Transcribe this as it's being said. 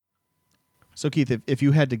So, Keith, if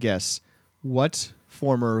you had to guess, what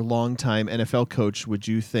former longtime NFL coach would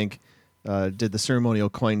you think did the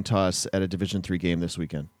ceremonial coin toss at a Division III game this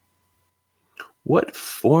weekend? What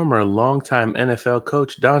former longtime NFL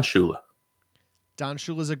coach? Don Shula. Don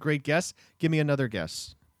Shula is a great guess. Give me another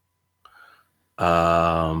guess. Bill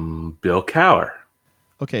Cowher.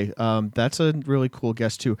 Okay, that's a really cool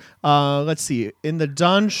guess, too. Let's see. In the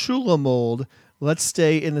Don Shula mold, let's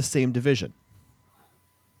stay in the same division.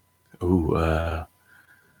 Ooh,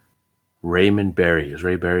 Raymond Berry. Is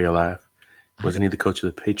Ray Berry alive? Wasn't he the coach of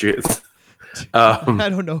the Patriots? I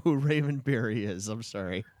don't know who Raymond Berry is. I'm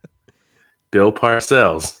sorry. Bill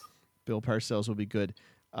Parcells. Bill Parcells will be good.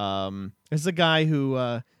 It's the guy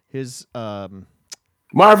who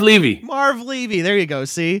Marv Levy. Marv Levy. There you go.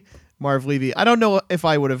 See? Marv Levy. I don't know if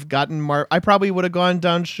I would have gotten Marv. I probably would have gone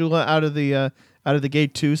Don Shula out of the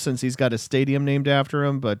gate too, since he's got a stadium named after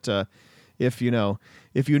him. But if you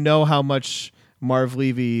know how much Marv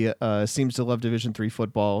Levy seems to love Division III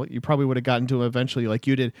football, you probably would have gotten to him eventually, like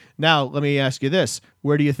you did. Now, let me ask you this: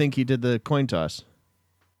 where do you think he did the coin toss?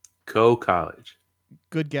 Coe College.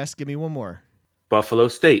 Good guess. Give me one more. Buffalo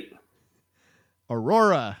State.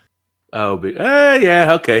 Aurora. Oh,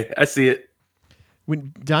 yeah. Okay, I see it.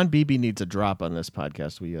 When Don Beebe needs a drop on this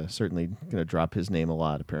podcast, we certainly going to drop his name a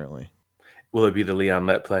lot, apparently. Will it be the Leon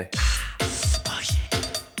Lett play?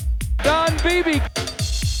 Don Beebe.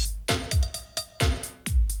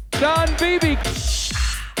 Don Beebe.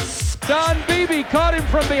 Don Beebe caught him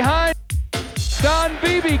from behind. Don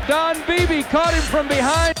Beebe caught him from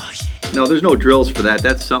behind. No, there's no drills for that.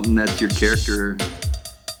 That's something that's your character.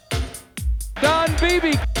 Don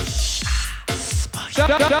Beebe.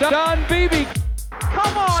 Don Beebe.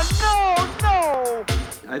 Come on, no.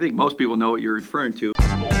 I think most people know what you're referring to.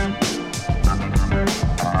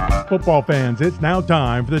 Football fans, it's now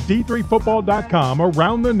time for the D3Football.com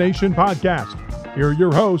Around the Nation podcast. Here are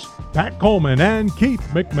your hosts, Pat Coleman and Keith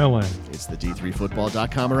McMillan. It's the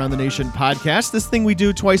D3Football.com Around the Nation podcast. This thing we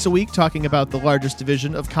do twice a week, talking about the largest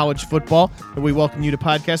division of college football. And we welcome you to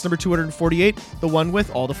podcast number 248, the one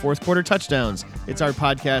with all the fourth quarter touchdowns. It's our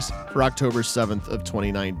podcast for October 7th of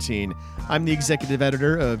 2019. I'm the executive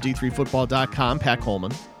editor of D3Football.com, Pat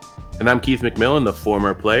Coleman. And I'm Keith McMillan, the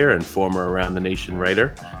former player and former Around the Nation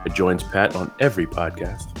writer that joins Pat on every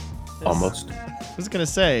podcast. Almost. I was going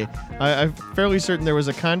to say, I'm fairly certain there was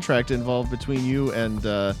a contract involved between you and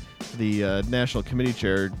the National Committee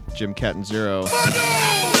Chair, Jim Catanzaro.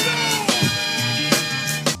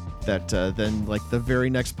 That then, like, the very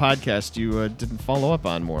next podcast you didn't follow up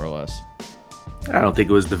on, more or less. I don't think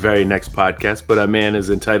it was the very next podcast, but a man is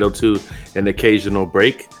entitled to an occasional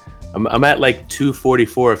break. I'm at like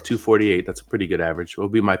 244 of 248. That's a pretty good average. What will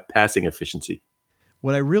be my passing efficiency?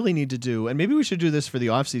 What I really need to do, and maybe we should do this for the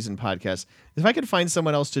off-season podcast, if I could find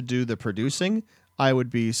someone else to do the producing, I would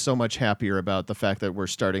be so much happier about the fact that we're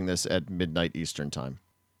starting this at midnight Eastern time.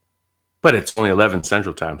 But it's only 11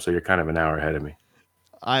 Central time, so you're kind of an hour ahead of me.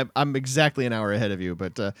 I'm exactly an hour ahead of you,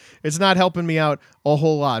 but it's not helping me out a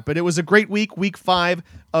whole lot. But it was a great week 5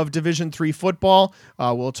 of Division III football.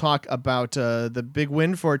 We'll talk about the big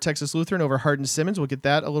win for Texas Lutheran over Hardin-Simmons. We'll get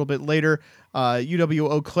that a little bit later.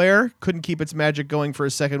 UW-Eau Claire couldn't keep its magic going for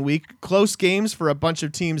a second week. Close games for a bunch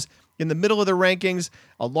of teams in the middle of the rankings.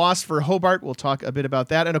 A loss for Hobart. We'll talk a bit about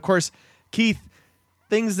that. And, of course, Keith,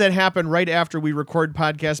 things that happen right after we record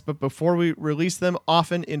podcasts, but before we release them,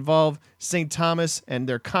 often involve St. Thomas and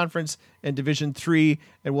their conference and Division III,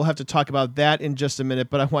 and we'll have to talk about that in just a minute.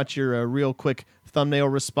 But I want your real quick thumbnail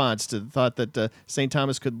response to the thought that St.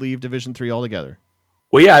 Thomas could leave Division III altogether.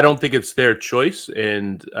 Well, yeah, I don't think it's their choice,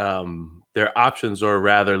 and their options are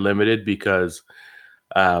rather limited because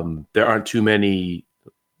there aren't too many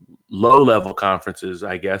low-level conferences,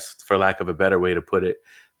 I guess, for lack of a better way to put it,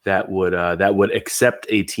 that would accept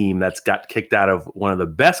a team that's got kicked out of one of the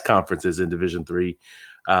best conferences in Division III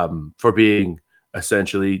for being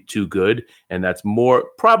essentially too good, and that's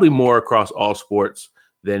probably more across all sports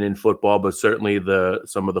than in football, but certainly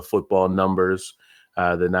some of the football numbers,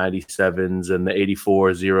 the 97s and the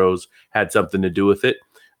 84 zeros had something to do with it.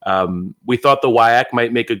 We thought the WIAC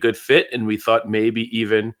might make a good fit, and we thought maybe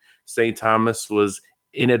even St. Thomas was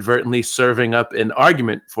inadvertently serving up an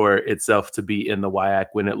argument for itself to be in the WIAC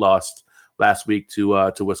when it lost last week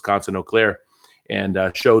to Wisconsin-Eau Claire, and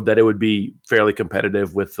showed that it would be fairly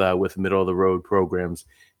competitive with middle of the road programs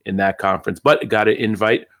in that conference. But it got an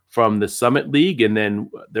invite from the Summit League, and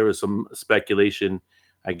then there was some speculation,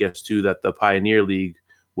 I guess, too, that the Pioneer League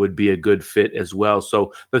would be a good fit as well.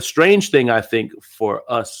 So the strange thing, I think, for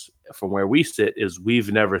us from where we sit is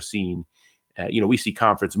we've never seen we see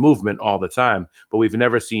conference movement all the time, but we've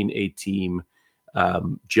never seen a team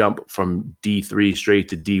jump from D3 straight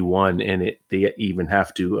to D1, and they even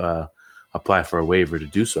have to apply for a waiver to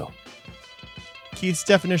do so. Keith's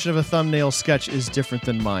definition of a thumbnail sketch is different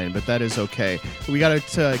than mine, but that is okay. We got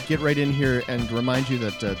to get right in here and remind you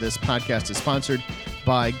that this podcast is sponsored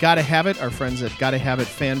by Gotta Have It, our friends at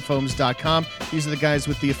GottaHaveItFanFoams.com. These are the guys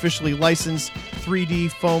with the officially licensed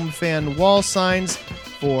 3D foam fan wall signs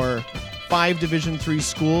for 5 Division III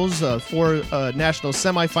schools, 4 national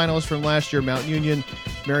semifinalists from last year, Mount Union,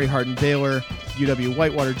 Mary Hardin Baylor, UW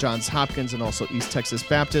Whitewater, Johns Hopkins, and also East Texas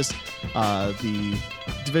Baptist. The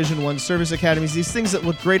Division I service academies, these things that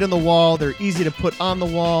look great on the wall, they're easy to put on the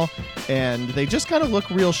wall, and they just kind of look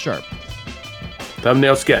real sharp.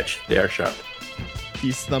 Thumbnail sketch, they are sharp.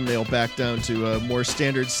 Keith's thumbnail back down to a more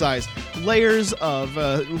standard size. Layers of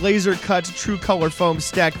laser cut true color foam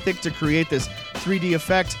stacked thick to create this 3D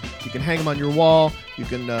effect. You can hang them on your wall. You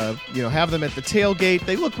can have them at the tailgate.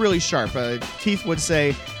 They look really sharp. Keith would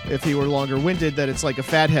say, if he were longer winded, that it's like a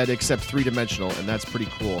fathead except 3-dimensional, and that's pretty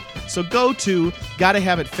cool. So go to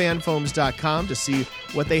GottaHaveItFanFoams.com to see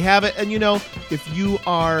what they have. It. And if you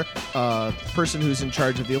are a person who's in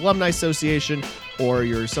charge of the Alumni Association, or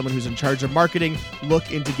you're someone who's in charge of marketing,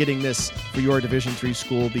 look into getting this for your Division III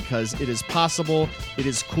school, because it is possible, it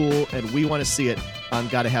is cool, and we want to see it on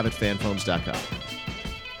GottaHaveItFanFoams.com.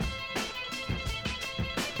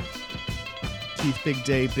 Keith, big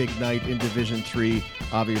day, big night in Division III.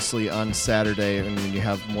 Obviously on Saturday, and when you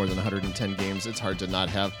have more than 110 games, it's hard to not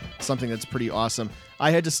have something that's pretty awesome.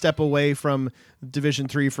 I had to step away from Division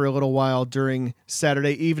III for a little while during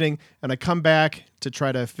Saturday evening, and I come back to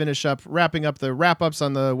try to finish up, wrapping up the wrap-ups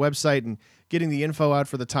on the website and getting the info out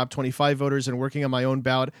for the top 25 voters and working on my own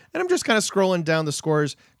ballot. And I'm just kind of scrolling down the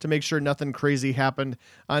scores to make sure nothing crazy happened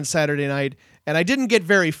on Saturday night. And I didn't get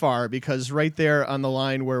very far, because right there on the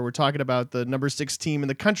line where we're talking about the number 6 team in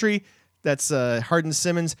the country, that's Hardin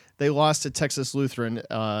Simmons, they lost to Texas Lutheran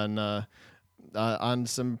on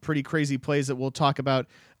some pretty crazy plays that we'll talk about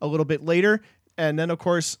a little bit later. And then, of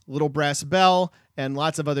course, Little Brass Bell and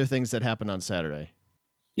lots of other things that happened on Saturday.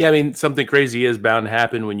 Yeah, I mean, something crazy is bound to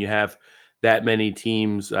happen when you have that many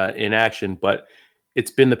teams in action. But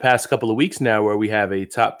it's been the past couple of weeks now where we have a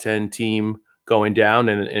top 10 team going down.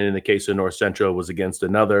 And in the case of North Central, it was against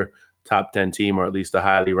another top 10 team, or at least a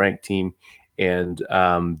highly ranked team. And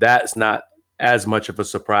that's not as much of a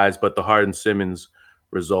surprise, but the Hardin Simmons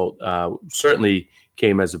result certainly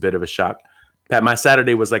came as a bit of a shock. Pat, my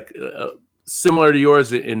Saturday was like similar to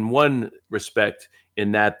yours in one respect,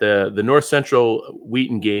 in that the North Central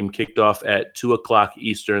Wheaton game kicked off at 2:00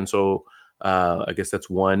 Eastern. So I guess that's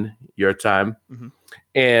 1 your time. Mm-hmm.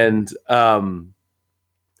 And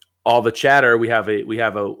all the chatter, we have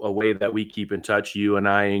a way that we keep in touch, you and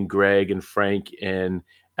I and Greg and Frank and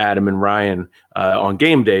Adam and Ryan on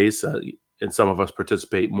game days. And some of us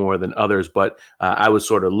participate more than others, but I was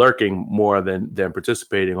sort of lurking more than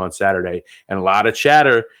participating on Saturday, and a lot of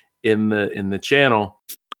chatter in the channel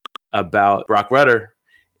about Brock Rudder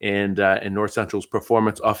and North Central's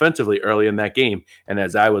performance offensively early in that game. And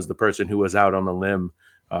as I was the person who was out on the limb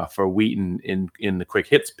for Wheaton in the quick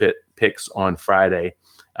hits picks on Friday,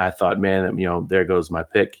 I thought, man, there goes my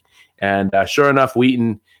pick. And sure enough,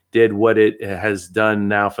 Wheaton did what it has done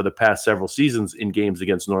now for the past several seasons in games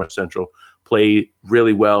against North Central. Play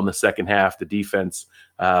really well in the second half. The defense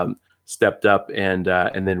stepped up, and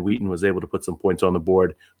then Wheaton was able to put some points on the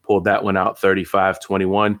board, pulled that one out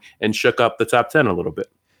 35-21, and shook up the top 10 a little bit.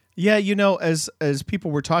 Yeah, as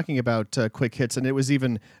people were talking about quick hits, and it was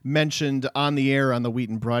even mentioned on the air on the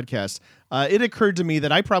Wheaton broadcast, it occurred to me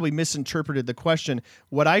that I probably misinterpreted the question.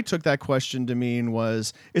 What I took that question to mean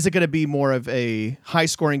was, is it going to be more of a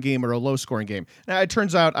high-scoring game or a low-scoring game? Now, it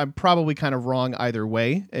turns out I'm probably kind of wrong either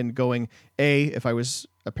way, and going if I was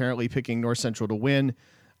apparently picking North Central to win,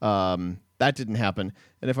 that didn't happen.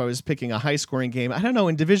 And if I was picking a high-scoring game, I don't know,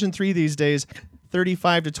 in Division III these days,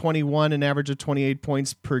 35-21, an average of 28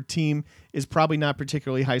 points per team is probably not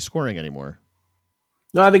particularly high scoring anymore.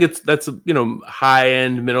 No, I think that's high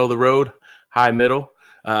end, middle of the road, high middle.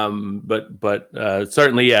 But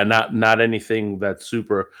certainly, yeah, not anything that's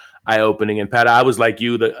super eye opening. And Pat, I was like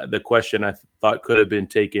you, the question I thought could have been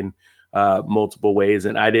taken multiple ways,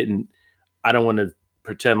 and I don't want to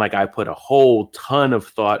pretend like I put a whole ton of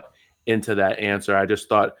thought into that answer. I just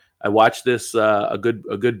thought, I watched this a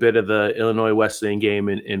good bit of the Illinois Wesleyan game,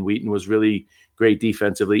 and Wheaton was really great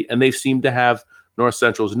defensively, and they seem to have North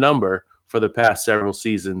Central's number for the past several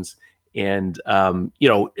seasons. And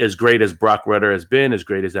as great as Brock Rudder has been, as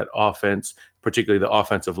great as that offense, particularly the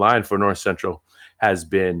offensive line for North Central has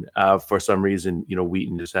been, for some reason,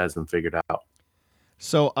 Wheaton just has them figured out.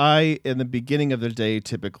 So I, in the beginning of the day,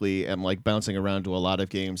 typically am like bouncing around to a lot of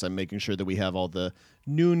games. I'm making sure that we have all the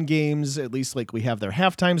noon games, at least like we have their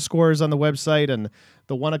halftime scores on the website and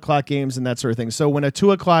the 1 o'clock games and that sort of thing. So when a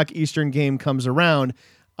 2 o'clock Eastern game comes around,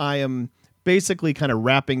 I am basically kind of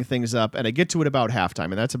wrapping things up, and I get to it about halftime,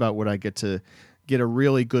 and that's about when I get to get a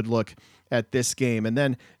really good look at this game. And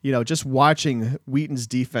then, just watching Wheaton's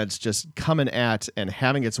defense just coming at and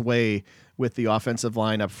having its way with the offensive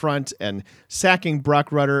line up front and sacking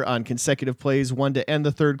Brock Rudder on consecutive plays, one to end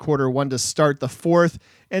the third quarter, one to start the fourth,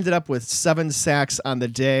 ended up with 7 sacks on the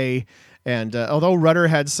day. And although Rudder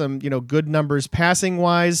had some, good numbers passing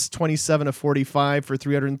wise, 27 of 45 for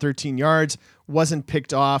 313 yards, wasn't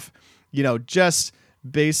picked off, just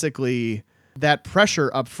basically that pressure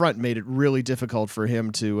up front made it really difficult for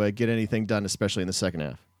him to get anything done, especially in the second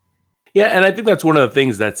half. Yeah, and I think that's one of the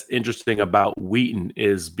things that's interesting about Wheaton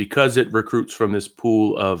is because it recruits from this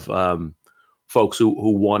pool of folks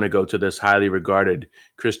who want to go to this highly regarded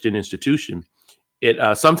Christian institution. It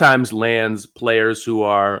sometimes lands players who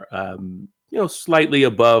are, slightly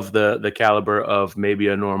above the caliber of maybe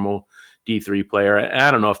a normal D3 player. And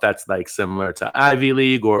I don't know if that's like similar to Ivy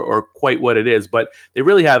League or quite what it is, but they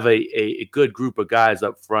really have a good group of guys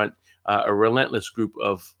up front, a relentless group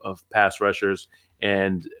of pass rushers.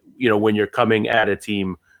 And, when you're coming at a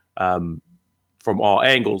team from all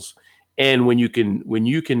angles, and when you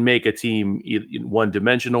can make a team one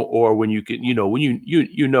dimensional, or when you can,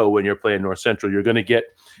 when you're playing North Central, you're going to get,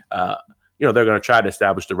 they're going to try to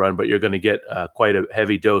establish the run, but you're going to get quite a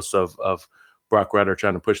heavy dose of Brock Rudder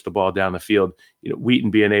trying to push the ball down the field.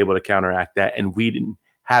 Wheaton being able to counteract that, and Wheaton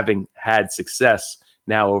having had success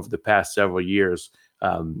now over the past several years.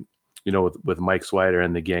 With Mike Swider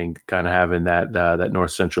and the gang kind of having that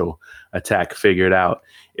North Central attack figured out.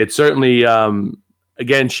 It certainly,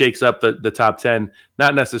 again, shakes up the top 10,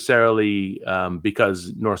 not necessarily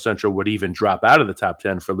because North Central would even drop out of the top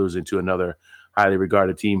 10 for losing to another highly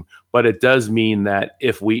regarded team, but it does mean that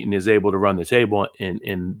if Wheaton is able to run the table,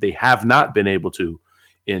 and they have not been able to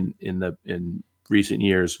in recent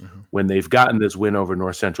years, when they've gotten this win over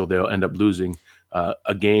North Central, they'll end up losing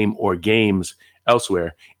a game or games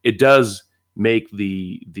elsewhere. It does make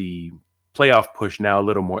the playoff push now a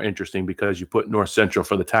little more interesting because you put North Central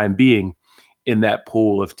for the time being in that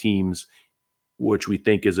pool of teams, which we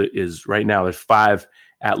think is right now there's 5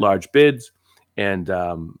 at-large bids, and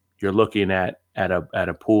you're looking at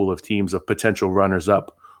a pool of teams of potential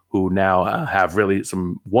runners-up who now have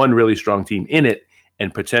one really strong team in it,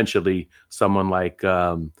 and potentially someone like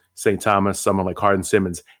St. Thomas, someone like Hardin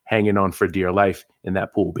Simmons hanging on for dear life in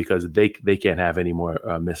that pool because they can't have any more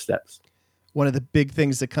missteps. One of the big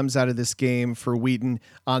things that comes out of this game for Wheaton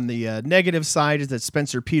on the negative side is that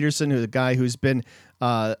Spencer Peterson, who's a guy who's been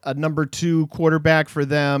a number 2 quarterback for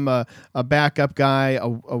them, a backup guy, a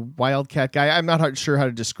wildcat guy. I'm not sure how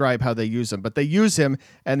to describe how they use him, but they use him,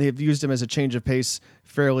 and they've used him as a change of pace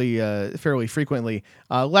fairly frequently.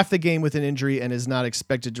 Left the game with an injury and is not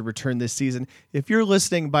expected to return this season. If you're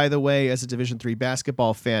listening, by the way, as a Division III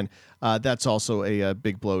basketball fan, that's also a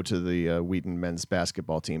big blow to the Wheaton men's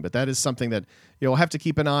basketball team. But that is something that you'll have to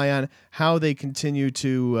keep an eye on, how they continue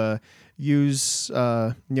to use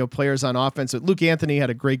players on offense. Luke Anthony had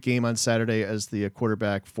a great game on Saturday as the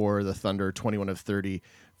quarterback for the Thunder, 21 of 30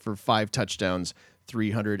 for 5 touchdowns,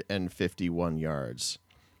 351 yards.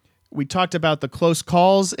 We talked about the close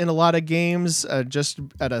calls in a lot of games, just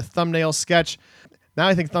at a thumbnail sketch. Now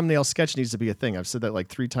I think thumbnail sketch needs to be a thing. I've said that like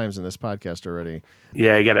 3 times in this podcast already.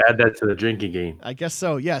 Yeah, you got to add that to the drinking game. I guess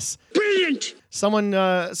so, yes. Brilliant!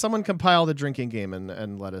 Someone compile the drinking game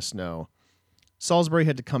and let us know. Salisbury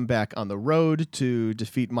had to come back on the road to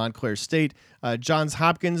defeat Montclair State. Johns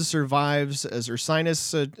Hopkins survives as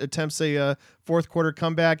Ursinus attempts a fourth quarter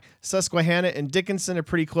comeback. Susquehanna and Dickinson, a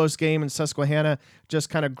pretty close game, and Susquehanna just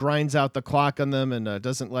kind of grinds out the clock on them and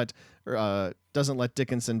doesn't let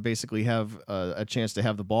Dickinson basically have a chance to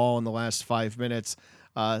have the ball in the last 5 minutes.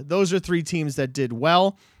 Those are 3 teams that did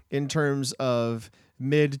well in terms of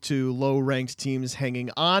mid to low ranked teams hanging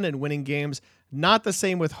on and winning games. Not the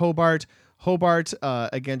same with Hobart. Hobart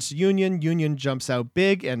against Union. Union jumps out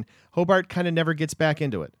big, and Hobart kind of never gets back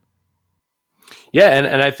into it. Yeah,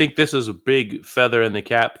 and I think this is a big feather in the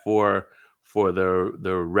cap for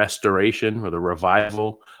the restoration or the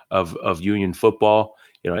revival of Union football.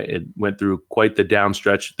 It went through quite the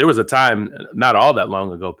downstretch. There was a time not all that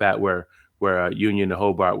long ago, Pat, where Union and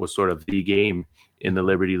Hobart was sort of the game in the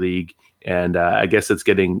Liberty League, and I guess it's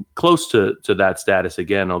getting close to that status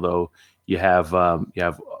again. Although you have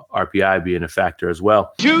RPI being a factor as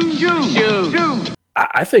well.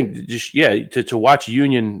 I think just to watch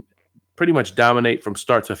Union pretty much dominate from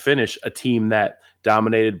start to finish a team that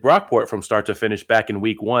dominated Brockport from start to finish back in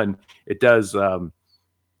week 1. It does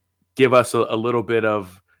give us a little bit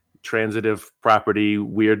of transitive property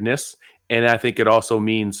weirdness. And I think it also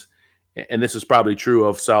means, and this is probably true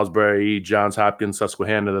of Salisbury, Johns Hopkins,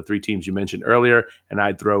 Susquehanna, the 3 teams you mentioned earlier, and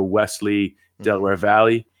I'd throw Wesley, Delaware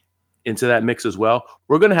Valley into that mix as well.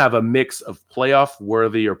 We're going to have a mix of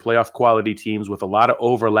playoff-worthy or playoff-quality teams with a lot of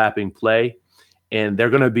overlapping play, and they're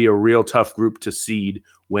going to be a real tough group to seed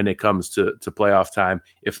when it comes to playoff time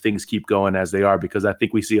if things keep going as they are, because I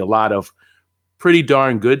think we see a lot of pretty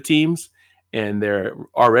darn good teams, and they're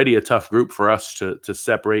already a tough group for us to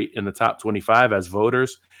separate in the top 25 as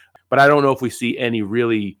voters. But I don't know if we see any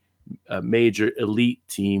really major elite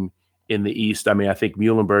team in the East. I mean, I think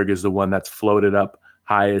Muhlenberg is the one that's floated up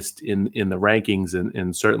highest in the rankings,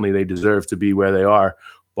 and certainly they deserve to be where they are.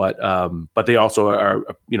 But they also are,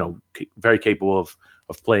 very capable of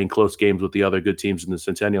playing close games with the other good teams in the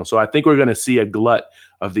Centennial. So I think we're going to see a glut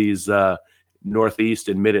of these Northeast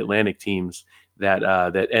and Mid-Atlantic teams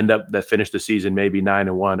that finish the season maybe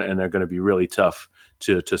 9-1, and they're going to be really tough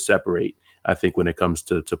to separate, I think, when it comes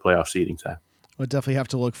to playoff seeding time. We'll definitely have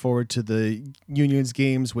to look forward to the Union's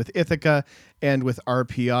games with Ithaca and with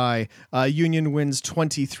RPI. Union wins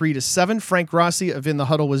 23-7. Frank Rossi of In the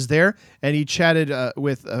Huddle was there, and he chatted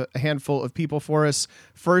with a handful of people for us.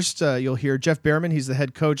 First, you'll hear Jeff Behrman. He's the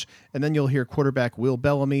head coach, and then you'll hear quarterback Will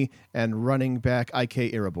Bellamy and running back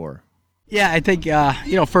IK Irabor. Yeah, I think,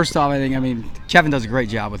 first off, Kevin does a great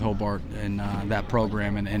job with Hobart and that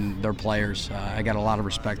program and their players. I got a lot of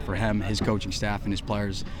respect for him, his coaching staff, and his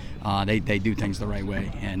players. They do things the right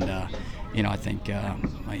way. And, I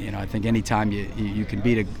think anytime you can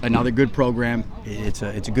beat another good program, it's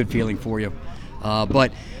a good feeling for you.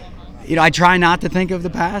 But I try not to think of the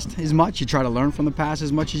past as much. You try to learn from the past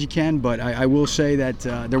as much as you can. But I will say that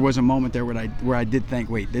there was a moment there where I did think,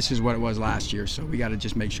 wait, this is what it was last year. So we got to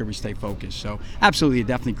just make sure we stay focused. So absolutely, it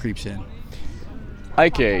definitely creeps in.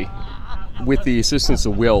 IK, with the assistance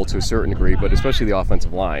of Will to a certain degree, but especially the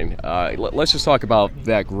offensive line, let's just talk about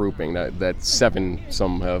that grouping, that 7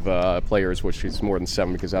 of players, which is more than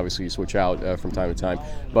 7 because obviously you switch out from time to time.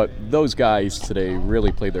 But those guys today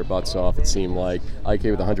really played their butts off, it seemed like. IK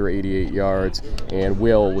with 188 yards and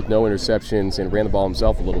Will with no interceptions and ran the ball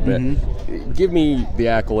himself a little bit. Mm-hmm. Give me the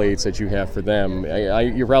accolades that you have for them.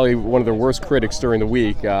 You're probably one of their worst critics during the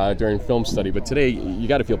week during film study, but today you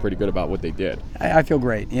got to feel pretty good about what they did. I feel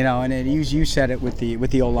great, and you said it with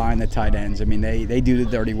the O-line, the tight ends. I mean, they do the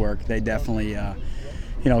dirty work. They definitely,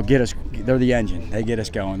 get us. They're the engine. They get us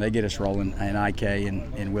going. They get us rolling. And IK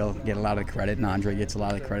and Will get a lot of the credit, and Andre gets a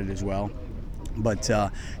lot of the credit as well. But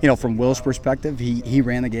from Will's perspective, he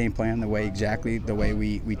ran the game plan exactly the way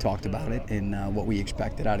we talked about it and what we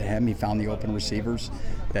expected out of him. He found the open receivers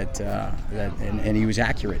and he was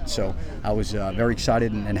accurate. So I was very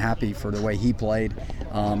excited and happy for the way he played.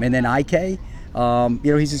 And then IK.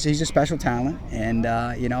 He's a special talent, and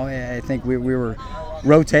I think we were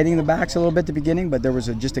rotating the backs a little bit at the beginning, but there was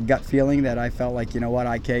just a gut feeling that I felt like,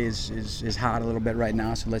 IK is hot a little bit right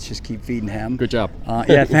now, so let's just keep feeding him. Good job.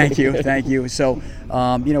 Yeah, thank you. So,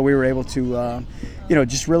 we were able to,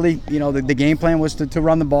 just really, the game plan was to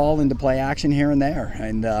run the ball and to play action here and there,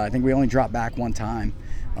 and I think we only dropped back one time,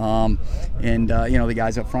 the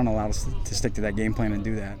guys up front allowed us to stick to that game plan and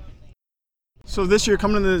do that. So this year,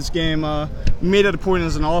 coming into this game, we made it a point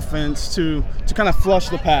as an offense to kind of flush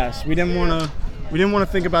the past. We didn't want to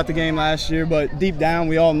think about the game last year, but deep down,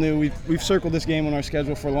 we all knew we've circled this game on our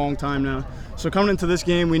schedule for a long time now. So coming into this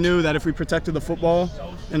game, we knew that if we protected the football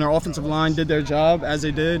and our offensive line did their job as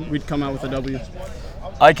they did, we'd come out with a W.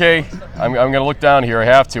 IK, I'm going to look down here. I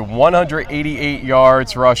have to. 188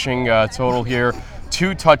 yards rushing total here,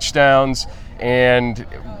 2 touchdowns, and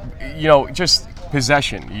just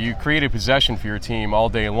possession. You created possession for your team all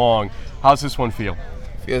day long. How's this one feel?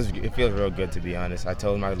 It feels real good, to be honest. I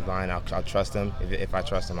told my line I'll trust them. If I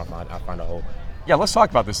trust them, I'll find a hole. Yeah, let's talk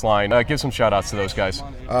about this line. Give some shout-outs to those guys.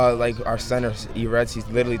 Like our center, Eretz, he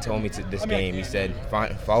literally told me this game. He said,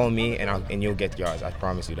 "Follow me, and you'll get yards. I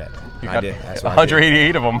promise you that." I did. That's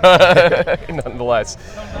 188 of them, nonetheless.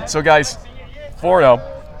 So, guys,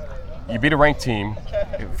 4-0. You beat a ranked team.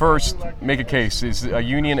 First, make a case. Is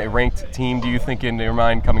Union a ranked team, do you think, in your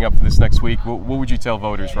mind, coming up for this next week? What would you tell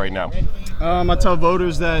voters right now? I tell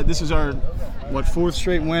voters that this is our, 4th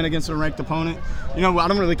straight win against a ranked opponent. I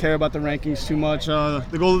don't really care about the rankings too much. The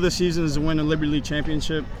goal of this season is to win a Liberty League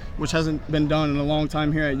championship, which hasn't been done in a long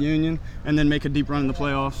time here at Union, and then make a deep run in the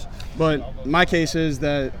playoffs. But my case is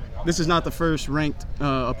that this is not the first ranked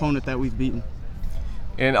opponent that we've beaten.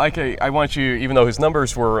 And I want you, even though his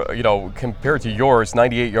numbers were, compared to yours,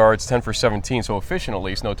 98 yards, 10 for 17, so efficient at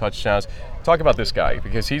least, no touchdowns. Talk about this guy,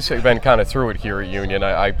 because he's been kind of through it here at Union.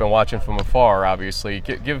 I've been watching from afar, obviously.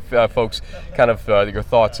 Give folks kind of your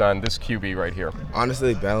thoughts on this QB right here.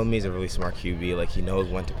 Honestly, Bellamy's a really smart QB. Like, he knows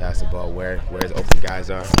when to pass the ball, where his open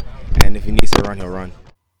guys are, and if he needs to run, he'll run.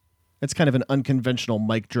 It's kind of an unconventional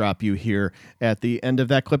mic drop you hear at the end of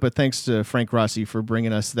that clip, but thanks to Frank Rossi for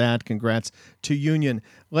bringing us that. Congrats to Union.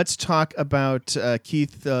 Let's talk about,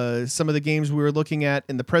 Keith, some of the games we were looking at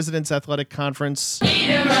in the President's Athletic Conference. We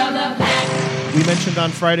mentioned on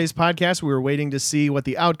Friday's podcast we were waiting to see what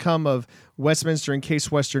the outcome of Westminster and Case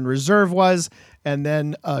Western Reserve was, and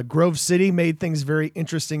then Grove City made things very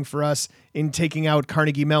interesting for us in taking out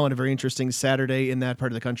Carnegie Mellon, a very interesting Saturday in that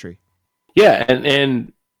part of the country. Yeah,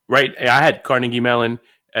 and right, I had Carnegie Mellon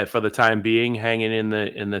for the time being hanging in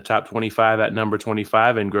the top 25 at number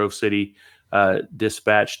 25, and Grove City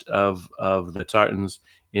dispatched of the Tartans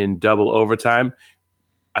in double overtime.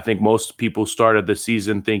 I think most people started the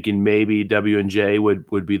season thinking maybe W&J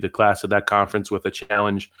would be the class of that conference with a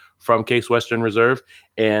challenge from Case Western Reserve,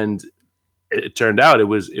 and it turned out it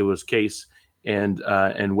was Case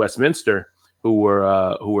and Westminster who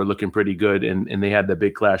were looking pretty good, and they had the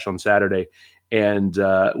big clash on Saturday. And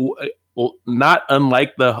not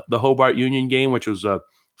unlike the Hobart Union game, which was a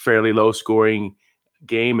fairly low scoring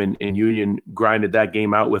game, and Union grinded that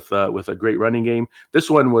game out with a great running game. This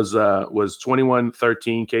one was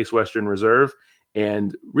 21-13 Case Western Reserve,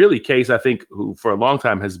 and really Case, I think, who for a long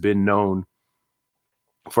time has been known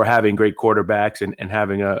for having great quarterbacks and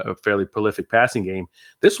having a fairly prolific passing game.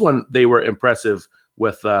 This one, they were impressive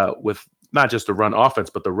with not just the run offense,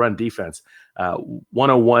 but the run defense.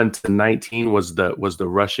 101-19 was the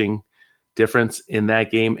rushing difference in that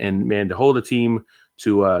game. And man, to hold a team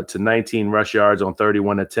to 19 rush yards on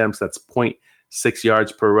 31 attempts, that's 0.6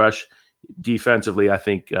 yards per rush. Defensively, I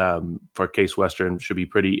think for Case Western should be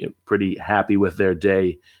pretty happy with their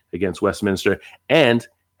day against Westminster, and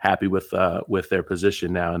happy with their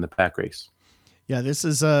position now in the pack race. Yeah, this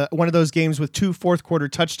is one of those games with 2 fourth quarter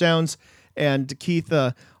touchdowns. And Keith,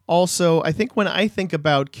 also, I think when I think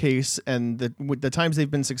about Case and the times they've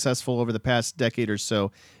been successful over the past decade or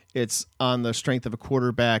so, it's on the strength of a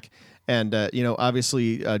quarterback. And,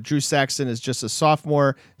 obviously, Drew Saxton is just a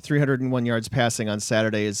sophomore. 301 yards passing on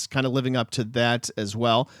Saturday is kind of living up to that as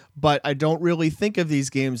well. But I don't really think of these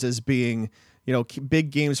games as being,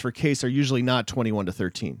 big games for Case are usually not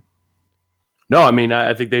 21-13. No, I mean,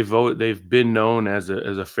 I think they've been known as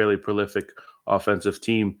a fairly prolific offensive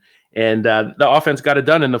team. And the offense got it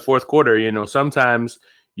done in the fourth quarter. Sometimes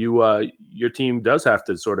your team does have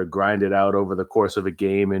to sort of grind it out over the course of a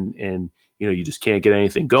game, and you just can't get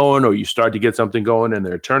anything going, or you start to get something going and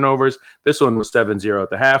there are turnovers. This one was 7-0 at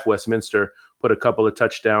the half. Westminster put a couple of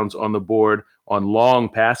touchdowns on the board on long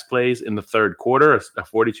pass plays in the third quarter, a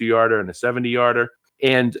 42-yarder and a 70-yarder.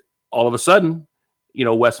 And all of a sudden,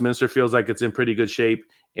 Westminster feels like it's in pretty good shape.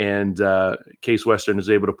 And Case Western is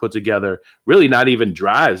able to put together really not even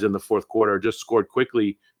drives in the fourth quarter, just scored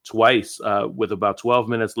quickly twice with about 12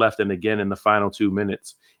 minutes left, and again in the final 2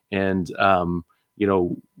 minutes. And,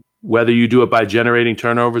 whether you do it by generating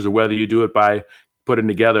turnovers or whether you do it by putting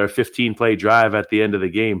together a 15-play drive at the end of the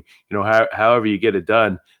game, however you get it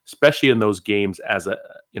done, especially in those games as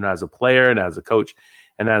a player and as a coach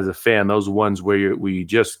and as a fan, those ones where you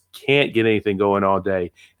just can't get anything going all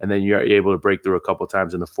day, and then you're able to break through a couple of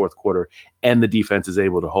times in the fourth quarter, and the defense is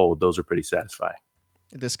able to hold. Those are pretty satisfying.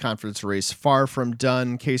 This conference race far from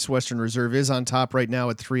done. Case Western Reserve is on top right now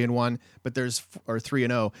at 3-1, but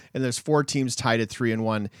 3-0, and there's 4 teams tied at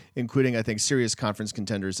 3-1, including I think serious conference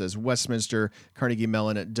contenders as Westminster, Carnegie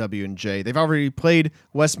Mellon, at W&J. They've already played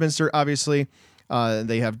Westminster, obviously.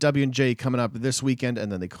 They have W&J coming up this weekend,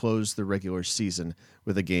 and then they close the regular season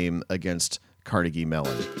with a game against Carnegie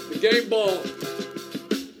Mellon. The game ball.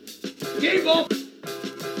 Game ball.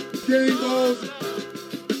 Game balls.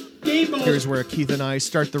 Game balls. Here's where Keith and I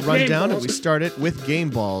start the rundown, and we start it with game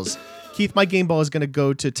balls. Keith, my game ball is going to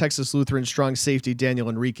go to Texas Lutheran strong safety Daniel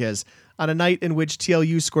Enriquez. On a night in which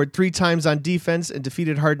TLU scored 3 times on defense and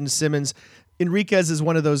defeated Hardin Simmons, Enriquez is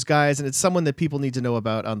one of those guys, and it's someone that people need to know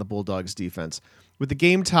about on the Bulldogs defense. With the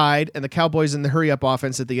game tied and the Cowboys in the hurry-up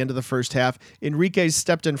offense at the end of the first half, Enriquez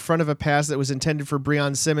stepped in front of a pass that was intended for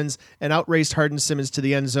Breon Simmons and outraced Hardin Simmons to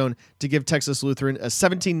the end zone to give Texas Lutheran a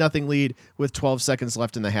 17-0 lead with 12 seconds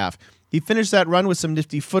left in the half. He finished that run with some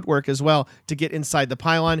nifty footwork as well to get inside the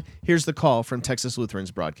pylon. Here's the call from Texas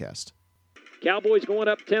Lutheran's broadcast. Cowboys going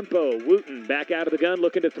up tempo. Wooten back out of the gun,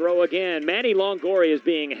 looking to throw again. Manny Longoria is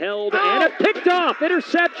being held and picked off.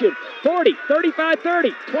 Interception. 40,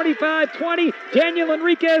 35-30, 25-20. Daniel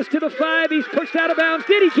Enriquez to the 5. He's pushed out of bounds.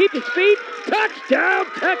 Did he keep his feet? Touchdown,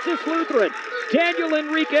 Texas Lutheran. Daniel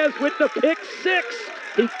Enriquez with the pick 6.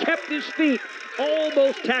 He kept his feet.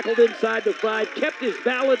 Almost tackled inside the 5, kept his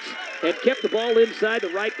balance, and kept the ball inside the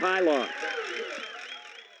right pylon.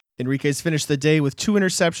 Enriquez finished the day with 2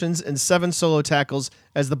 interceptions and 7 solo tackles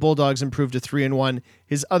as the Bulldogs improved to 3-1.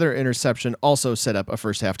 His other interception also set up a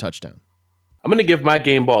first-half touchdown. I'm going to give my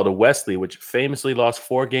game ball to Wesley, which famously lost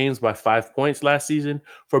 4 games by 5 points last season,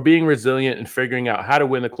 for being resilient and figuring out how to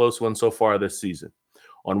win a close one so far this season.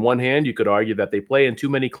 On one hand, you could argue that they play in too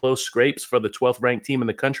many close scrapes for the 12th ranked team in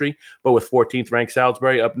the country, but with 14th ranked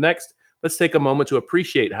Salisbury up next, let's take a moment to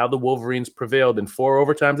appreciate how the Wolverines prevailed in 4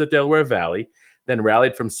 overtimes at Delaware Valley, then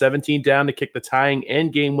rallied from 17 down to kick the tying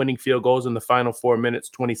and game-winning field goals in the final 4 minutes,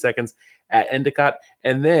 20 seconds at Endicott,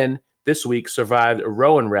 and then this week survived a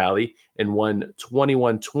Rowan rally and won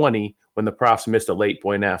 21-20 when the Profs missed a late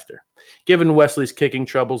point after. Given Wesley's kicking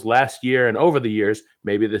troubles last year and over the years,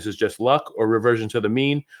 maybe this is just luck or reversion to the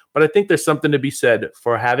mean, but I think there's something to be said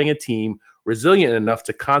for having a team resilient enough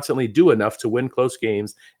to constantly do enough to win close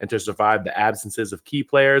games and to survive the absences of key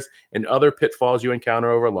players and other pitfalls you encounter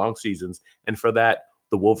over long seasons. And for that,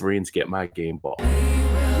 the Wolverines get my game ball.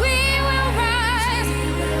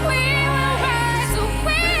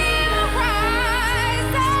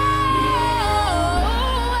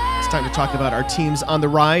 Time to talk about our teams on the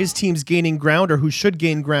rise, teams gaining ground or who should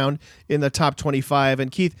gain ground in the top 25. And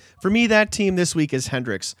Keith, for me, that team this week is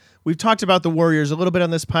Hendrix. We've talked about the Warriors a little bit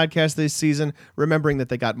on this podcast this season, remembering that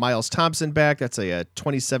they got Miles Thompson back. That's a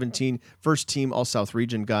 2017 first team All-South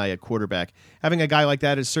region guy at quarterback. Having a guy like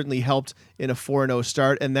that has certainly helped in a 4-0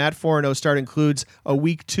 start, and that 4-0 start includes a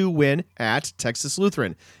Week 2 win at Texas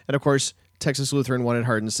Lutheran. And of course, Texas Lutheran won at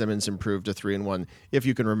Hardin-Simmons, improved to 3-1, if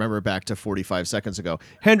you can remember back to 45 seconds ago.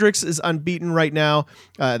 Hendrix is unbeaten right now.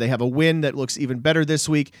 They have a win that looks even better this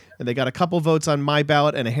week, and they got a couple votes on my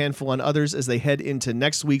ballot and a handful on others as they head into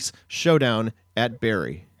next week's showdown at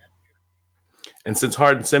Berry. And since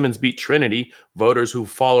Hardin-Simmons beat Trinity, voters who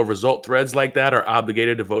follow result threads like that are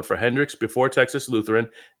obligated to vote for Hendrix before Texas Lutheran,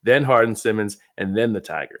 then Hardin-Simmons, and then the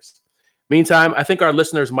Tigers. Meantime, I think our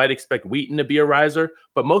listeners might expect Wheaton to be a riser,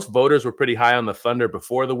 but most voters were pretty high on the Thunder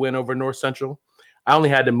before the win over North Central. I only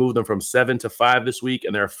had to move them from 7 to 5 this week,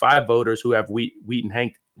 and there are 5 voters who have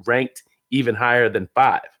Wheaton ranked even higher than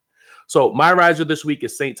 5. So my riser this week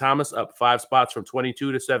is St. Thomas, up 5 spots from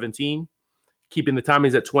 22 to 17. Keeping the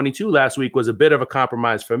Tommies at 22 last week was a bit of a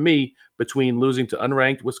compromise for me between losing to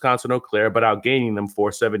unranked Wisconsin Eau Claire, but outgaining them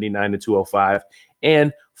 479 to 205,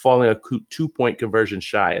 and falling a 2-point conversion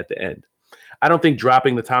shy at the end. I don't think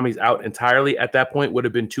dropping the Tommies out entirely at that point would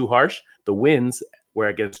have been too harsh. The wins were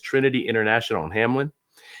against Trinity International and Hamlin.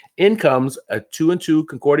 In comes a 2-2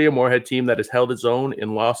 Concordia Moorhead team that has held its own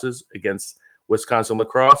in losses against Wisconsin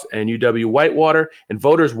Lacrosse and UW Whitewater, and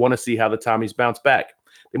voters want to see how the Tommies bounce back.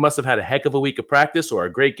 They must have had a heck of a week of practice or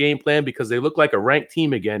a great game plan, because they look like a ranked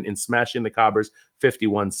team again in smashing the Cobbers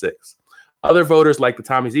 51-6. Other voters like the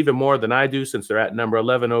Tommies even more than I do, since they're at number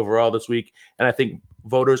 11 overall this week, and I think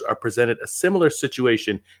voters are presented a similar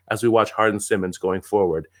situation as we watch Hardin-Simmons going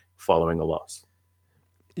forward following a loss.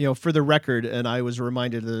 You know, for the record, and I was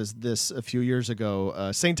reminded of this a few years ago,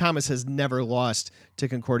 St. Thomas has never lost to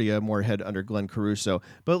Concordia Moorhead under Glenn Caruso.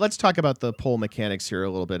 But let's talk about the poll mechanics here a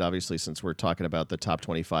little bit, obviously, since we're talking about the top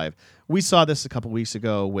 25. We saw this a couple weeks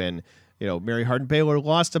ago when, you know, Mary Hardin-Baylor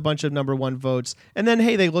lost a bunch of number 1 votes, and then,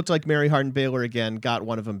 hey, they looked like Mary Hardin-Baylor again, got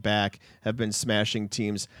one of them back, have been smashing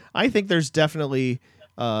teams. I think there's definitely,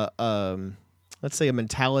 let's say, a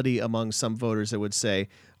mentality among some voters that would say,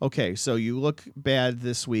 okay, so you look bad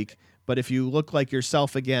this week, but if you look like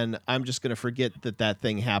yourself again, I'm just going to forget that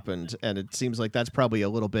thing happened. And it seems like that's probably a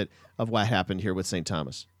little bit of what happened here with St.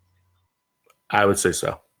 Thomas. I would say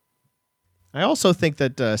so. I also think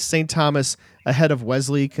that St. Thomas ahead of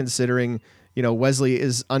Wesley, considering, you know, Wesley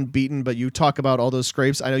is unbeaten, but you talk about all those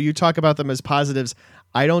scrapes. I know you talk about them as positives.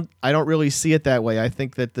 I don't really see it that way. I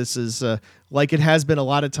think that this is like it has been a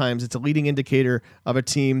lot of times. It's a leading indicator of a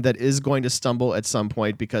team that is going to stumble at some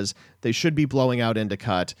point, because they should be blowing out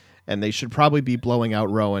Endicott and they should probably be blowing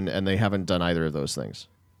out Rowan, and they haven't done either of those things.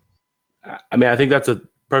 I mean, I think that's a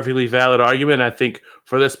perfectly valid argument. I think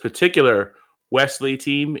for this particular Wesley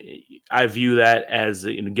team, I view that as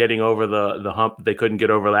getting over the hump they couldn't get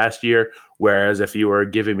over last year. Whereas if you were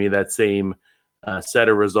giving me that same set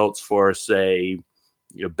of results for, say,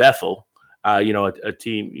 Bethel, a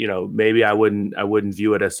team, maybe I wouldn't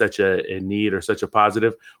view it as such a need or such a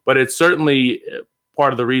positive, but it's certainly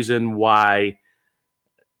part of the reason why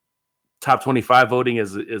top 25 voting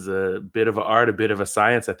is a bit of an art, a bit of a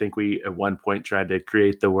science. I think we at one point tried to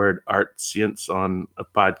create the word art science on a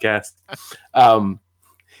podcast.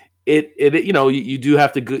 You do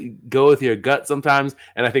have to go with your gut sometimes.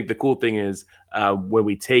 And I think the cool thing is when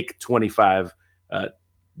we take 25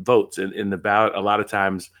 votes in the ballot, a lot of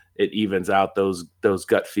times it evens out those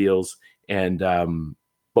gut feels. And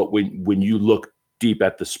but when you look deep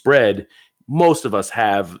at the spread, most of us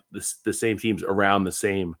have the same teams around the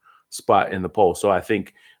same spot in the poll. So I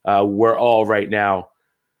think we're all right now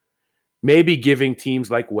maybe giving teams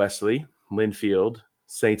like Wesley, Linfield,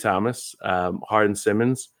 St. Thomas,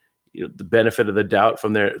 Hardin-Simmons, the benefit of the doubt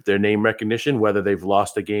from their name recognition, whether they've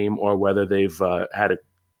lost a game or whether they've had a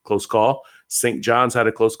close call. St. John's had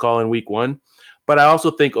a close call in week 1. But I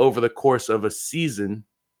also think over the course of a season,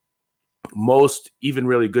 most even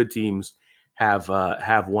really good teams have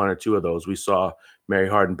one or two of those. We saw Mary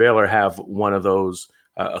Hardin-Baylor have one of those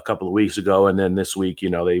a couple of weeks ago, and then this week,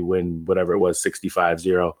 they win whatever it was,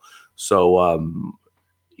 65-0. So,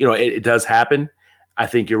 it does happen. I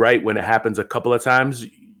think you're right. When it happens a couple of times,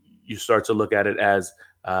 you start to look at it as,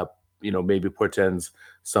 maybe portends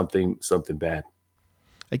something bad.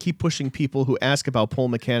 I keep pushing people who ask about poll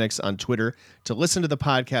mechanics on Twitter to listen to the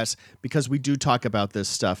podcast because we do talk about this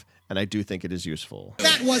stuff, and I do think it is useful.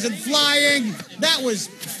 That wasn't flying. That was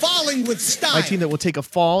falling with style. My team that will take a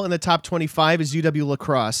fall in the top 25 is UW La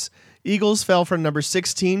Crosse. Eagles fell from number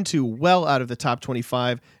 16 to well out of the top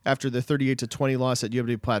 25 after the 38-20 loss at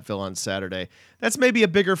UW Platteville on Saturday. That's maybe a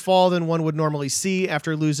bigger fall than one would normally see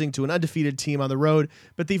after losing to an undefeated team on the road,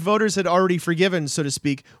 but the voters had already forgiven, so to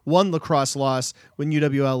speak, one La Crosse loss when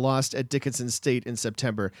UWL lost at Dickinson State in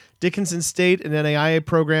September. Dickinson State, an NAIA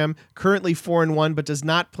program, currently 4-1, but does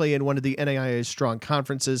not play in one of the NAIA's strong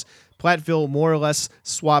conferences. Platteville more or less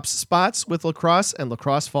swaps spots with La Crosse, and La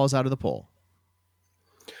Crosse falls out of the poll.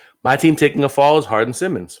 My team taking a fall is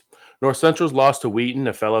Hardin-Simmons. North Central's loss to Wheaton,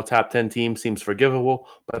 a fellow top 10 team, seems forgivable,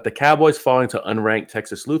 but the Cowboys falling to unranked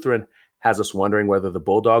Texas Lutheran has us wondering whether the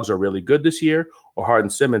Bulldogs are really good this year or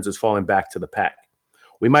Hardin-Simmons is falling back to the pack.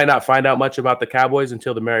 We might not find out much about the Cowboys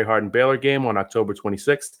until the Mary Hardin-Baylor game on October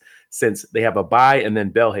 26th, since they have a bye and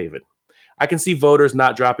then Belhaven. I can see voters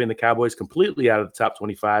not dropping the Cowboys completely out of the top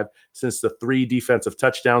 25 since the 3 defensive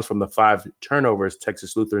touchdowns from the 5 turnovers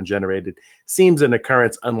Texas Lutheran generated seems an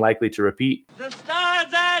occurrence unlikely to repeat. The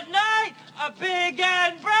stars at night are big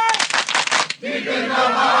and bright. Deep in the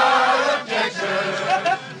heart of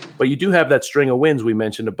Texas. But you do have that string of wins we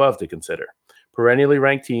mentioned above to consider. Perennially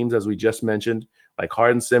ranked teams, as we just mentioned, like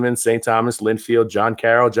Hardin-Simmons, St. Thomas, Linfield, John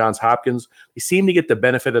Carroll, Johns Hopkins, they seem to get the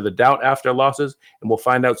benefit of the doubt after losses, and we'll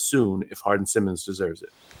find out soon if Hardin-Simmons deserves it.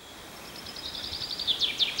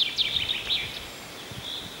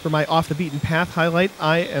 For my off-the-beaten-path highlight,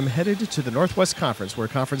 I am headed to the Northwest Conference, where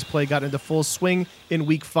conference play got into full swing in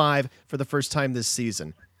Week 5 for the first time this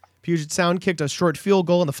season. Puget Sound kicked a short field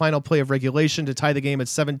goal in the final play of regulation to tie the game at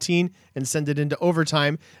 17 and send it into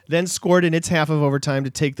overtime, then scored in its half of overtime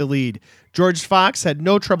to take the lead. George Fox had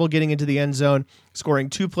no trouble getting into the end zone,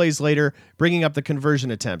 scoring 2 plays later, bringing up the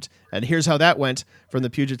conversion attempt. And here's how that went from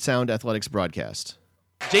the Puget Sound Athletics broadcast.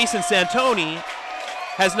 Jason Santoni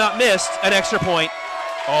has not missed an extra point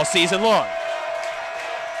all season long.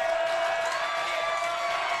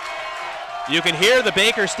 You can hear the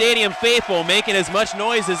Baker Stadium faithful making as much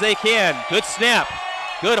noise as they can. Good snap.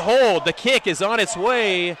 Good hold. The kick is on its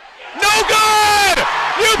way. No good!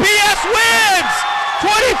 UPS wins!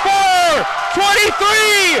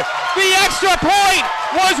 24-23! The extra point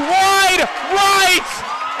was wide right!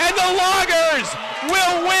 And the Loggers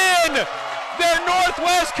will win their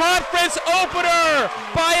Northwest Conference opener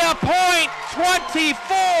by a point,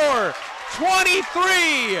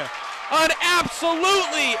 24-23. An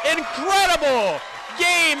absolutely incredible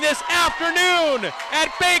game this afternoon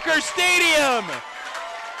at Baker Stadium.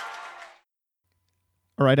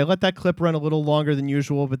 All right, I let that clip run a little longer than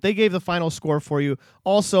usual, but they gave the final score for you.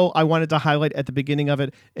 Also, I wanted to highlight at the beginning of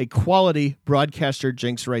it a quality broadcaster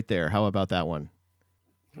jinx right there. How about that one?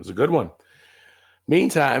 It was a good one.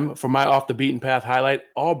 Meantime, for my off-the-beaten-path highlight,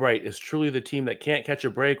 Albright is truly the team that can't catch a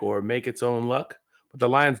break or make its own luck. But the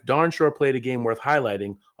Lions darn sure played a game worth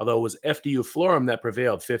highlighting, although it was FDU Florham that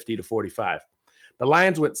prevailed 50-45. The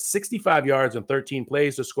Lions went 65 yards and 13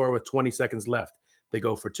 plays to score with 20 seconds left. They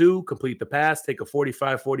go for 2, complete the pass, take a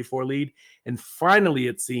 45-44 lead, and finally,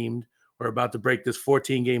 it seemed, we're about to break this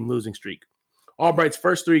 14-game losing streak. Albright's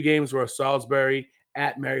first 3 games were Salisbury,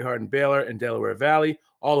 at Mary Hardin-Baylor, and Delaware Valley,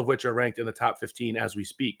 all of which are ranked in the top 15 as we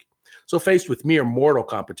speak. So faced with mere mortal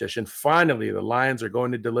competition, finally the Lions are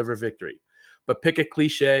going to deliver victory. But pick a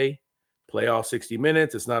cliche, play all 60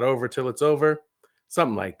 minutes, it's not over till it's over,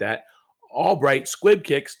 something like that. Albright squib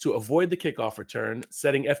kicks to avoid the kickoff return,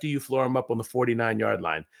 setting FDU Florham up on the 49-yard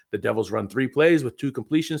line. The Devils run 3 plays with 2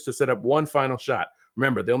 completions to set up one final shot.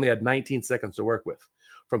 Remember, they only had 19 seconds to work with.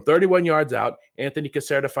 From 31 yards out, Anthony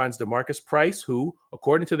Caserta finds DeMarcus Price, who,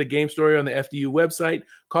 according to the game story on the FDU website,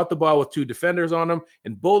 caught the ball with 2 defenders on him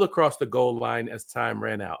and bowled across the goal line as time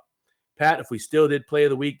ran out. Pat, if we still did play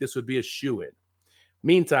of the week, this would be a shoo-in.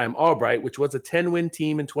 Meantime, Albright, which was a 10-win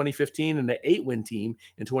team in 2015 and an 8-win team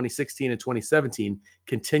in 2016 and 2017,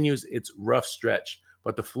 continues its rough stretch.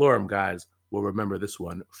 But the Florham guys will remember this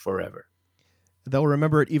one forever. They'll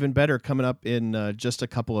remember it even better coming up in just a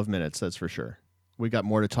couple of minutes, that's for sure. We got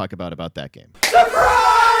more to talk about that game.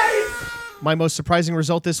 Surprise! My most surprising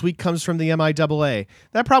result this week comes from the MIAA.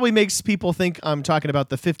 That probably makes people think I'm talking about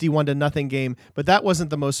the 51-0 game, but that wasn't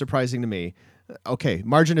the most surprising to me. Okay,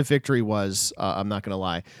 margin of victory was, I'm not going to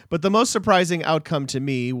lie. But the most surprising outcome to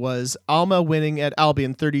me was Alma winning at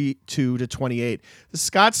Albion 32-28. The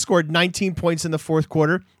Scots scored 19 points in the fourth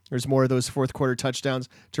quarter. There's more of those fourth quarter touchdowns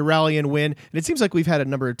to rally and win. And it seems like we've had a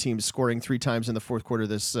number of teams scoring 3 times in the fourth quarter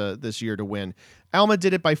this year to win. Alma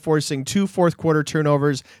did it by forcing 2 fourth quarter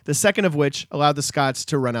turnovers, the second of which allowed the Scots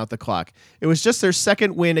to run out the clock. It was just their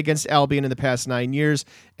second win against Albion in the past 9 years.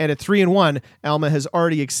 And at 3-1, Alma has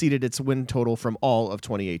already exceeded its win total from all of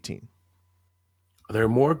 2018. Are there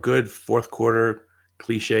more good fourth quarter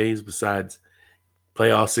cliches besides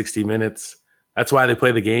play all 60 minutes? That's why they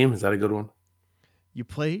play the game. Is that a good one? You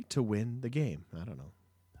play to win the game. I don't know.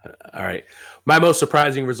 All right. My most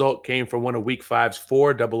surprising result came from one of Week 5's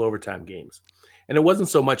 4 double overtime games. And it wasn't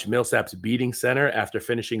so much Millsaps beating Center after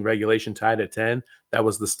finishing regulation tied at 10. That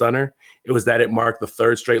was the stunner. It was that it marked the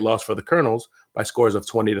 3rd straight loss for the Colonels by scores of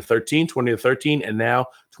 20-13, 20-13, and now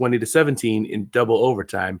 20-17 in double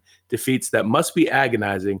overtime. Defeats that must be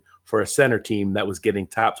agonizing for a Center team that was getting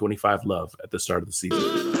top 25 love at the start of the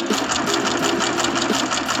season.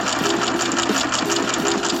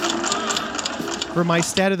 For my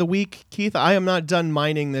stat of the week, Keith, I am not done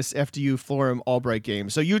mining this FDU Florham Albright game.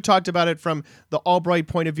 So you talked about it from the Albright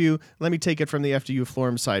point of view. Let me take it from the FDU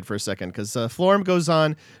Florham side for a second, because Florham goes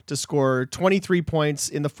on to score 23 points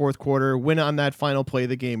in the fourth quarter, win on that final play of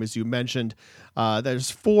the game, as you mentioned.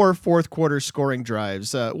 There's 4 fourth quarter scoring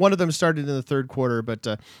drives. One of them started in the third quarter, but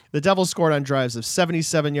the Devils scored on drives of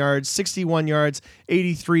 77 yards, 61 yards,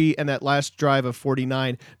 83, and that last drive of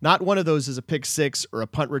 49. Not one of those is a pick 6 or a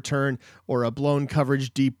punt return or a blown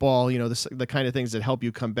coverage deep ball, the kind of things that help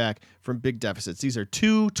you come back from big deficits. These are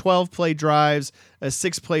 2 12-play drives, a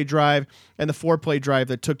 6-play drive, and the 4-play drive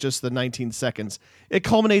that took just the 19 seconds. It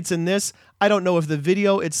culminates in this. I don't know if the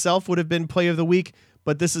video itself would have been play of the week,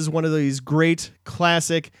 but this is one of these great,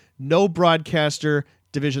 classic, no broadcaster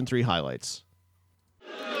Division III highlights.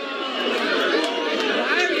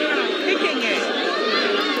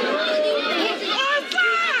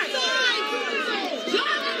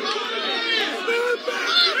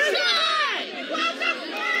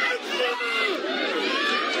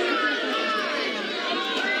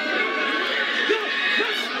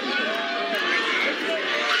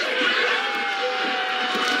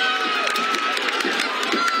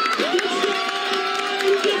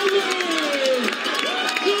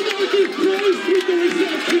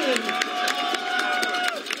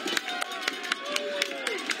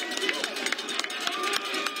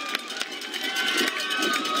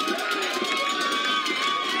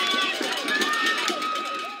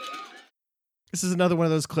 This is another one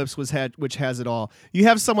of those clips which has it all. You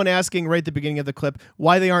have someone asking right at the beginning of the clip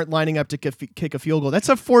why they aren't lining up to kick a field goal. That's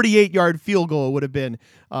a 48-yard field goal. It would have been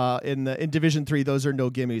in Division III. Those are no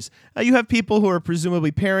gimmies. You have people who are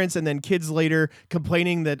presumably parents and then kids later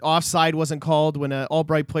complaining that offside wasn't called when an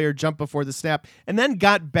Albright player jumped before the snap and then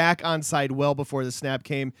got back onside well before the snap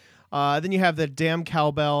came. Then you have the damn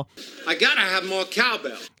cowbell. I gotta have more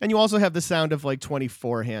cowbell. And you also have the sound of like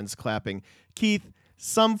 24 hands clapping. Keith,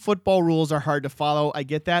 some football rules are hard to follow. I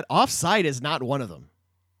get that. Offside is not one of them.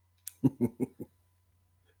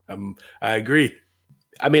 I agree.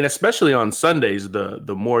 I mean, especially on Sundays,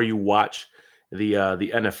 the more you watch the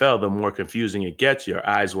NFL, the more confusing it gets. Your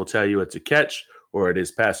eyes will tell you it's a catch or it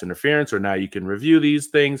is pass interference, or now you can review these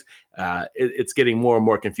things. It's getting more and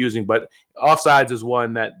more confusing, but offsides is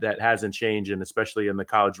one that hasn't changed, and especially in the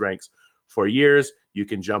college ranks for years. You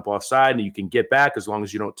can jump offside and you can get back as long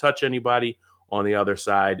as you don't touch anybody on the other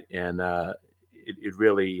side, and it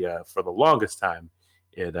really, for the longest time,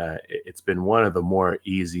 it's been one of the more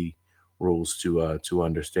easy rules to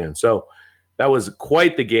understand. So that was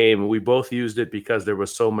quite the game. We both used it because there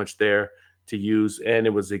was so much there to use, and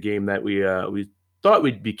it was a game that we thought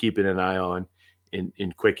we'd be keeping an eye on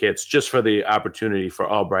in quick hits, just for the opportunity for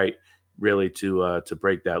Albright really to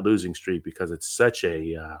break that losing streak, because it's such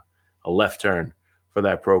a left turn for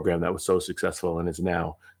that program that was so successful and is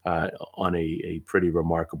now on a pretty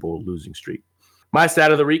remarkable losing streak. My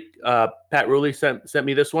stat of the week, Pat Ruley sent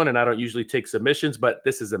me this one, and I don't usually take submissions, but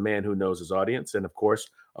this is a man who knows his audience. And of course,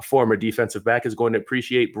 a former defensive back is going to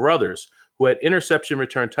appreciate brothers who had interception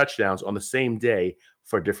return touchdowns on the same day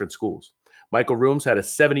for different schools. Michael Rooms had a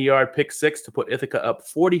 70-yard pick six to put Ithaca up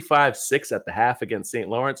 45-6 at the half against St.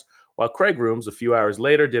 Lawrence, while Craig Rooms, a few hours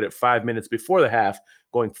later, did it 5 minutes before the half,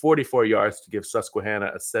 going 44 yards to give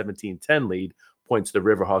Susquehanna a 17-10 lead, points the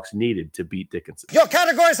Riverhawks needed to beat Dickinson. Your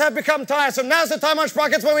categories have become tiresome. Now's the time on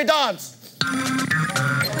Sprockets where we dance.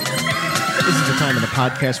 This is the time of the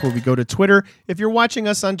podcast where we go to Twitter. If you're watching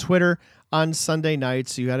us on Twitter on Sunday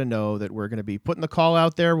nights, you got to know that we're going to be putting the call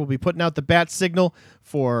out there. We'll be putting out the bat signal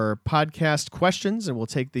for podcast questions, and we'll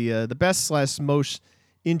take the best/most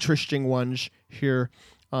interesting ones here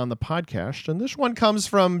on the podcast. And this one comes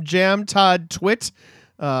from Jam Todd Twit,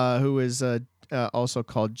 who is also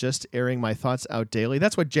called Just Airing My Thoughts Out Daily.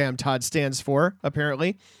 That's what Jam Todd stands for,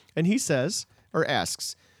 apparently. And he says, or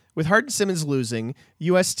asks, with Hardin Simmons losing,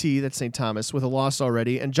 UST, that's St. Thomas, with a loss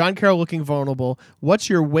already, and John Carroll looking vulnerable, what's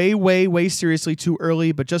your way seriously too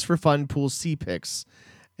early, but just for fun, Pool C picks?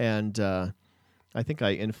 And I think I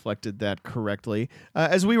inflected that correctly.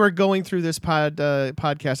 As we were going through this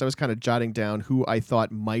podcast, I was kind of jotting down who I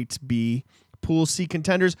thought might be Pool C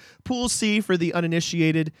contenders. Pool C, for the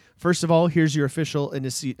uninitiated, first of all, here's your official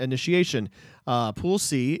initiation. Pool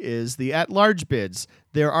C is the at-large bids.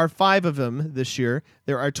 There are 5 of them this year.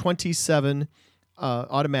 There are 27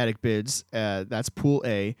 automatic bids. That's Pool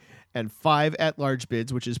A. And 5 at-large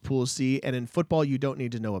bids, which is Pool C. And in football, you don't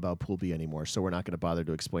need to know about Pool B anymore, so we're not going to bother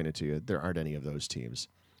to explain it to you. There aren't any of those teams.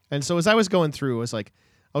 And so as I was going through, I was like,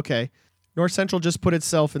 okay, North Central just put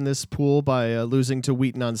itself in this pool by losing to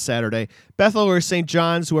Wheaton on Saturday. Bethel or St.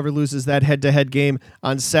 John's, whoever loses that head-to-head game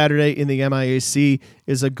on Saturday in the MIAC,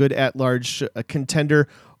 is a good at-large contender.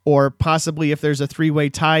 Or possibly if there's a 3-way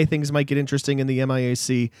tie, things might get interesting in the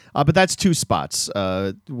MIAC. But that's 2 spots,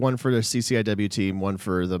 one for the CCIW team, one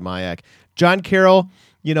for the MIAC. John Carroll,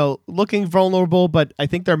 looking vulnerable, but I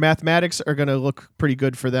think their mathematics are going to look pretty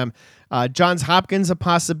good for them. Johns Hopkins, a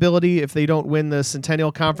possibility if they don't win the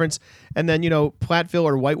Centennial Conference. And then, Platteville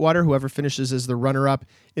or Whitewater, whoever finishes as the runner-up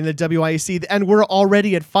in the WIAC. And we're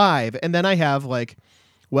already at 5. And then I have,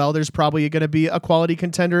 there's probably going to be a quality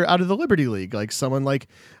contender out of the Liberty League, like someone like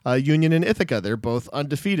Union and Ithaca. They're both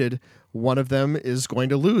undefeated. One of them is going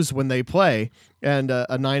to lose when they play. And a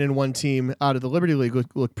 9-1 team out of the Liberty League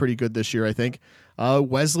look pretty good this year, I think.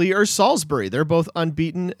 Wesley or Salisbury. They're both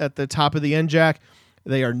unbeaten at the top of the NJAC.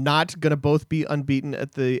 They are not going to both be unbeaten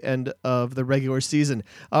at the end of the regular season.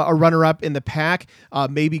 A runner-up in the pack,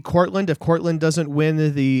 maybe Cortland. If Cortland doesn't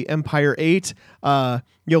win the Empire 8,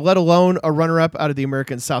 let alone a runner-up out of the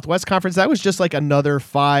American Southwest Conference. That was just like another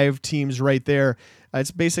 5 teams right there. It's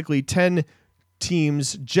basically 10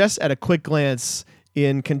 teams just at a quick glance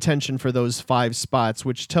in contention for those 5 spots,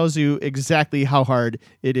 which tells you exactly how hard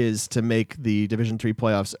it is to make the Division III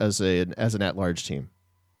playoffs as an at-large team.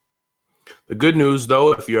 The good news,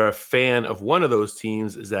 though, if you're a fan of one of those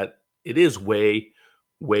teams, is that it is way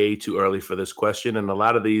too early for this question. And a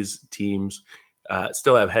lot of these teams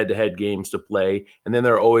still have head-to-head games to play. And then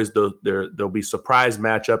there are always there'll be surprise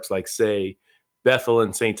matchups like, say, Bethel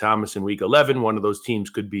and St. Thomas in Week 11. One of those teams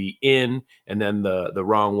could be in, and then the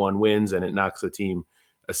wrong one wins, and it knocks the team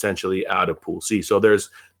essentially out of Pool C. So there's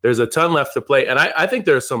a ton left to play. And I think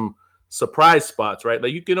there's some surprise spots, right?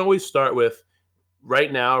 Like you can always start with,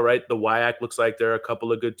 right now, right, the WIAC looks like there are a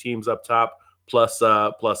couple of good teams up top, plus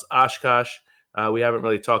Oshkosh. We haven't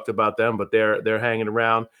really talked about them, but they're hanging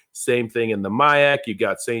around. Same thing in the MIAC. You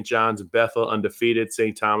got St. John's and Bethel undefeated,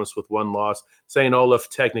 St. Thomas with 1 loss, St. Olaf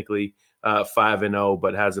technically 5-0,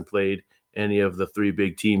 but hasn't played any of the 3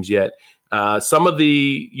 big teams yet. Some of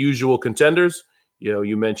the usual contenders,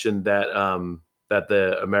 you mentioned that that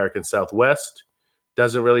the American Southwest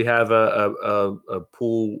doesn't really have a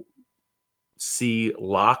Pool C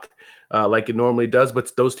lock like it normally does,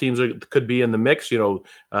 but those teams could be in the mix.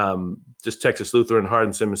 Just Texas Lutheran,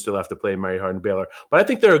 Hardin Simmons still have to play Mary Hardin Baylor. But I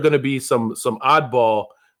think there are going to be some oddball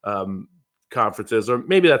conferences, or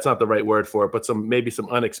maybe that's not the right word for it, but maybe some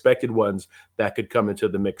unexpected ones that could come into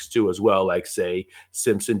the mix too as well. Like say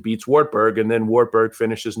Simpson beats Wartburg, and then Wartburg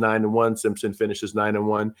finishes 9-1. Simpson finishes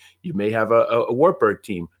 9-1. You may have a Wartburg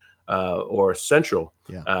team or Central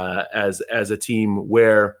as a team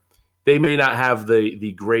where they may not have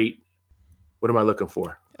the great, what am I looking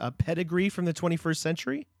for? A pedigree from the 21st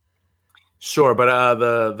century? Sure, but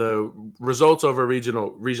the results over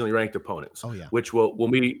regionally ranked opponents. Oh yeah. Which will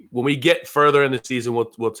when we get further in the season,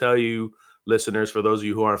 we'll tell you, listeners, for those of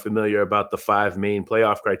you who aren't familiar, about the 5 main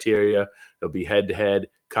playoff criteria. There'll be head-to-head,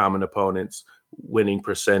 common opponents, winning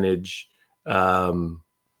percentage,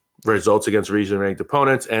 results against regionally ranked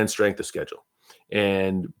opponents, and strength of schedule.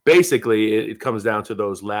 And basically, it comes down to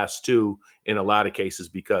those last 2 in a lot of cases,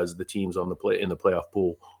 because the teams in the playoff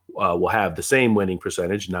pool will have the same winning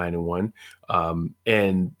percentage, 9-1,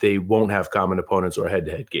 and they won't have common opponents or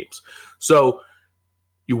head-to-head games. So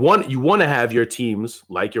you want to have your teams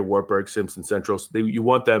like your Wartburg, Simpson Centrals. You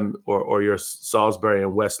want them, or your Salisbury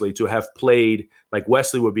and Wesley, to have played. Like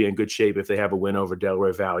Wesley would be in good shape if they have a win over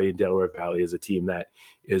Delaware Valley, and Delaware Valley is a team that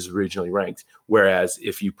is regionally ranked. Whereas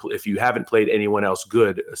if you haven't played anyone else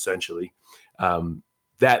good, essentially,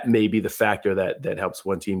 that may be the factor that helps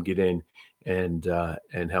one team get in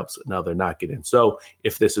and helps another not get in. So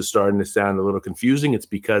if this is starting to sound a little confusing, it's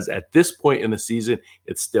because at this point in the season,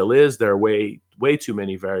 it still is. There are way too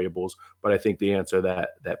many variables. But I think the answer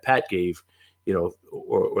that Pat gave,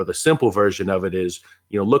 or the simple version of it is,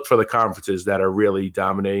 look for the conferences that are really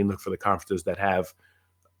dominating. Look for the conferences that have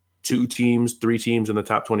 2 teams, 3 teams in the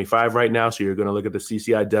top 25 right now. So you're going to look at the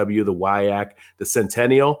CCIW, the WIAC, the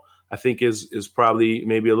Centennial. I think is probably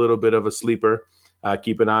maybe a little bit of a sleeper.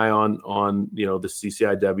 Keep an eye on the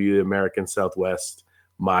CCIW, American Southwest,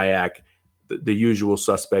 MIAC, the usual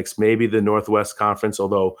suspects. Maybe the Northwest Conference,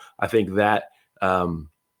 although I think that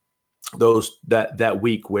that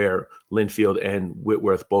week where Linfield and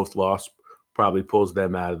Whitworth both lost probably pulls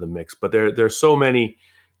them out of the mix. But there's so many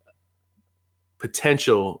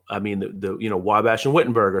potential. I mean, the Wabash and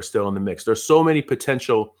Wittenberg are still in the mix. There's so many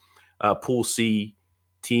potential Pool C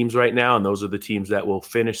teams right now, and those are the teams that will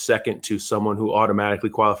finish second to someone who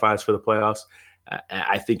automatically qualifies for the playoffs.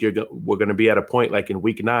 I think we're going to be at a point like in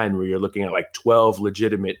week 9 where you're looking at like 12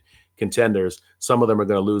 legitimate contenders. Some of them are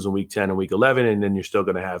going to lose in week 10 and week 11, and then you're still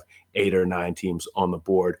going to have 8 or 9 teams on the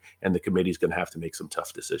board, and the committee's going to have to make some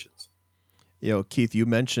tough decisions. Keith, you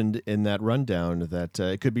mentioned in that rundown that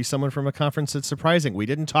it could be someone from a conference that's surprising. We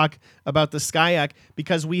didn't talk about the SCIAC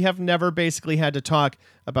because we have never basically had to talk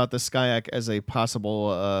about the SCIAC as a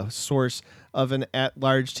possible source of an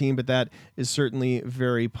at-large team, but that is certainly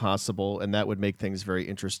very possible, and that would make things very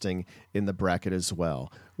interesting in the bracket as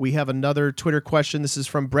well. We have another Twitter question. This is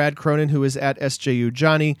from Brad Cronin, who is at SJU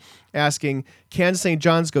Johnny, asking, can St.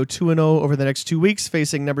 John's go 2-0 over the next 2 weeks,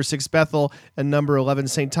 facing number 6 Bethel and number 11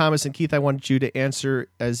 St. Thomas? And Keith, I wanted you to answer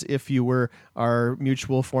as if you were our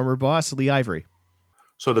mutual former boss, Lee Ivory.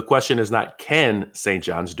 So the question is not can St.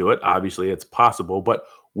 John's do it? Obviously, it's possible, but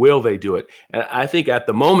will they do it? And I think at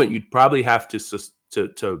the moment you'd probably have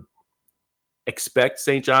to expect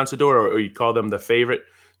St. John's to do it, or you'd call them the favorite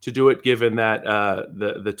to do it, given that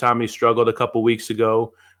the Tommy struggled a couple weeks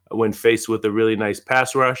ago when faced with a really nice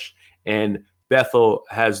pass rush, and Bethel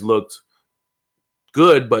has looked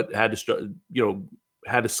good, but had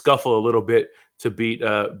to scuffle a little bit to beat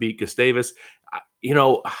Gustavus.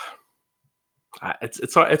 It's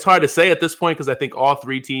hard to say at this point, because I think all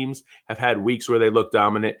 3 teams have had weeks where they look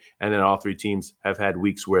dominant, and then all 3 teams have had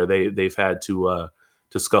weeks where they've had to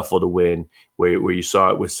scuffle to win, where you saw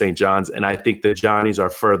it with St. John's. And I think the Johnnies are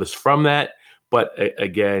furthest from that. But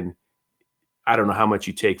again, I don't know how much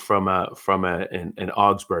you take from an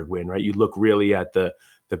Augsburg win, right? You look really at the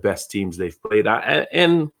best teams they've played,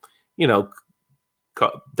 and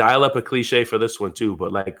dial up a cliche for this one too,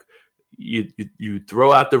 but like you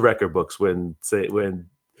throw out the record books when St.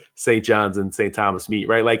 John's and St. Thomas meet,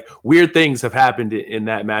 right? Like weird things have happened in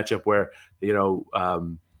that matchup where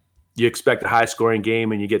you expect a high scoring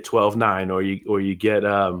game and you get 12-9, or you get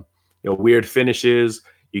weird finishes.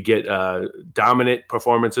 You get dominant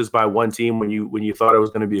performances by one team when you thought it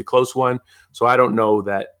was going to be a close one. So I don't know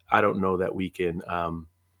that we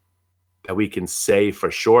can say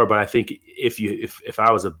for sure. But I think if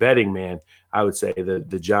I was a betting man, I would say that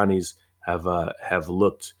the Johnnies have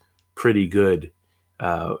looked pretty good,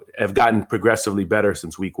 have gotten progressively better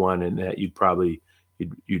since week 1, and that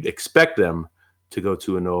you'd expect them to go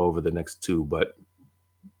 2-0 over the next 2. But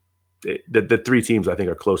the 3 teams I think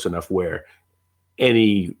are close enough where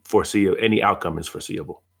any outcome is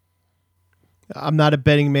foreseeable. I'm not a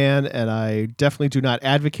betting man, and I definitely do not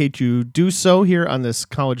advocate you do so here on this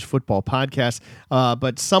college football podcast.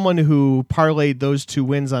 But someone who parlayed those 2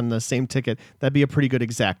 wins on the same ticket, that'd be a pretty good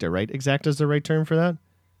exacta, right? Exacta is the right term for that?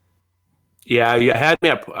 Yeah, you had me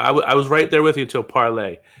up. I was right there with you until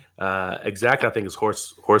parlay. Exactly, I think it's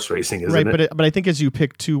horse racing, isn't right, it? But I think as you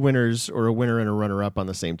pick 2 winners or a winner and a runner-up on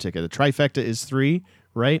the same ticket, the trifecta is 3,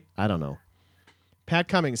 right? I don't know. Pat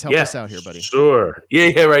Cummings, help us out here, buddy. Sure.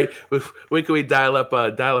 Yeah, right. When can we dial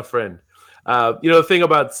a friend? The thing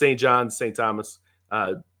about St. John's, St. Thomas,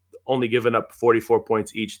 only giving up 44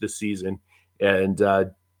 points each this season. And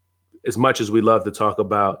as much as we love to talk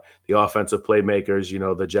about the offensive playmakers,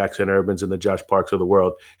 the Jackson Urbans and the Josh Parks of the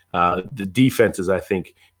world, the defenses, I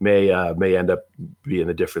think, may end up being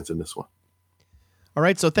the difference in this one. All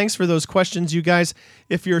right, so thanks for those questions, you guys.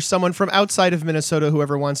 If you're someone from outside of Minnesota who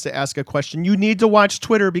ever wants to ask a question, you need to watch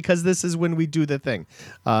Twitter because this is when we do the thing.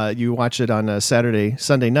 You watch it on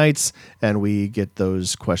Sunday nights, and we get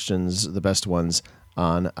those questions, the best ones,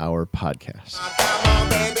 on our podcast.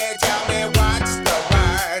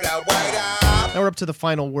 Now we're up to the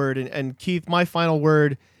final word, and Keith, my final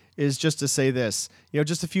word is just to say this.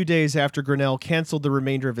 Just a few days after Grinnell canceled the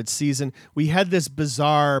remainder of its season, we had this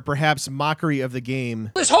bizarre, perhaps mockery of the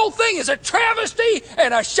game. This whole thing is a travesty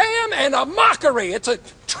and a sham and a mockery. It's a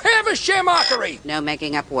mockery. No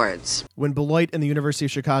making up words. When Beloit and the University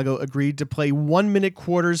of Chicago agreed to play 1-minute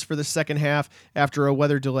quarters for the second half after a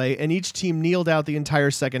weather delay, and each team kneeled out the entire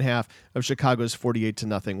second half of Chicago's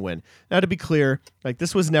 48-0 win. Now, to be clear,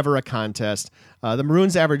 this was never a contest. The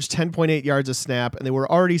Maroons averaged 10.8 yards a snap, and they were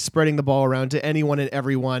already spreading the ball around to anyone and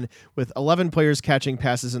everyone, with 11 players catching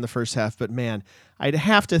passes in the first half. But man, I'd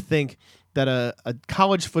have to think that a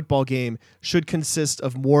college football game should consist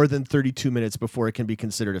of more than 32 minutes before it can be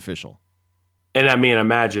considered official. And I mean,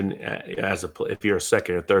 imagine if you're a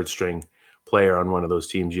second or third string player on one of those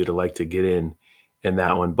teams, you'd like to get in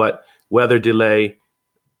that one. But weather delay,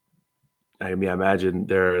 I mean, I imagine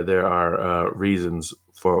there are reasons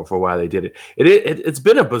for why they did it. It's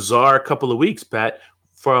been a bizarre couple of weeks, Pat,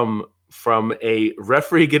 from a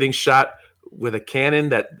referee getting shot with a cannon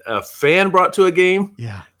that a fan brought to a game,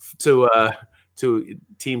 to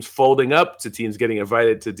teams folding up, to teams getting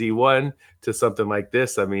invited to D1, to something like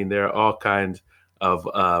this. I mean, there are all kinds of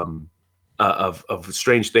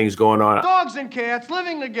strange things going on. Dogs and cats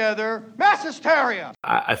living together, mass hysteria.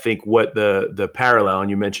 I think what the parallel,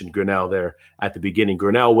 and you mentioned Grinnell there at the beginning.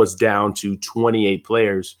 Grinnell was down to 28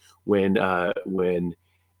 players when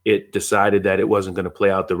it decided that it wasn't going to play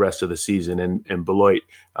out the rest of the season, and Beloit,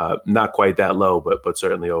 not quite that low, but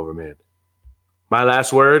certainly overmanned. My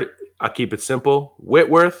last word, I'll keep it simple.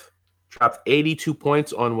 Whitworth dropped 82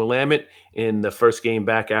 points on Willamette in the first game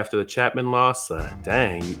back after the Chapman loss.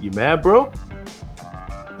 Dang, you mad, bro?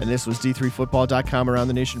 And this was D3Football.com Around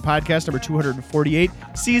the Nation podcast number 248,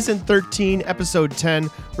 season 13, episode 10,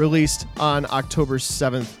 released on October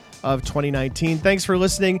 7th. Of 2019. Thanks for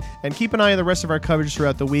listening, and keep an eye on the rest of our coverage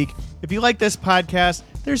throughout the week. If you like this podcast,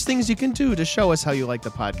 there's things you can do to show us how you like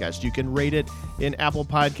the podcast. You can rate it in Apple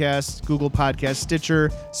Podcasts, Google Podcasts, Stitcher,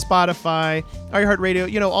 Spotify,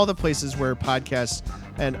 iHeartRadio, all the places where podcasts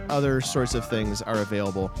and other sorts of things are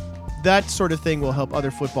available. That sort of thing will help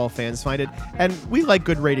other football fans find it. And we like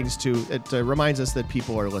good ratings too. It reminds us that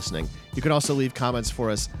people are listening. You can also leave comments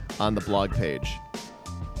for us on the blog page.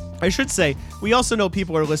 I should say, we also know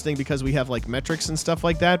people are listening because we have metrics and stuff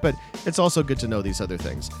like that, but it's also good to know these other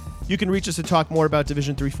things. You can reach us to talk more about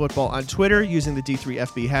Division III football on Twitter using the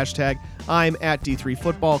D3FB hashtag. I'm at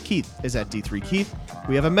D3Football. Keith is at D3Keith.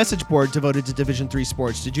 We have a message board devoted to Division III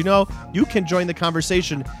sports. Did you know you can join the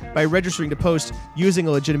conversation by registering to post using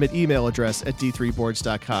a legitimate email address at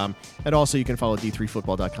D3Boards.com, and also you can follow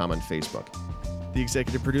D3Football.com on Facebook. The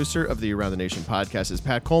executive producer of the Around the Nation podcast is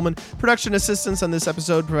Pat Coleman. Production assistance on this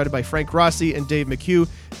episode provided by Frank Rossi and Dave McHugh.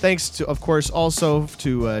 Thanks to, of course, also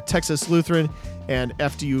to Texas Lutheran and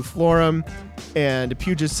FDU Florham and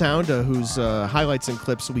Puget Sound, whose highlights and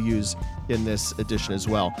clips we use in this edition as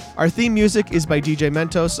well. Our theme music is by DJ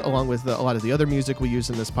Mentos, along with a lot of the other music we use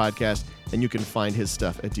in this podcast, and you can find his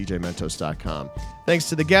stuff at djmentos.com. Thanks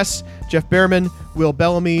to the guests, Jeff Behrman, Will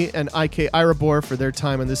Bellamy, and IK Irabor for their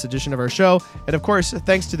time on this edition of our show. And of course,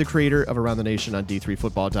 thanks to the creator of Around the Nation on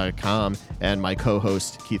D3Football.com and my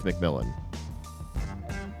co-host, Keith McMillan.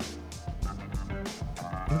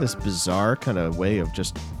 This bizarre kind of way of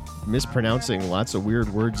just mispronouncing lots of weird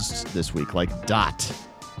words this week, like dot.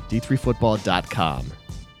 D3Football.com.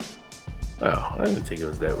 Oh, I didn't think it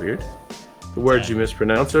was that weird. The words you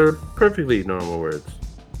mispronounce are perfectly normal words.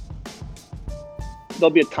 There'll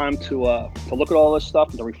be a time to look at all this stuff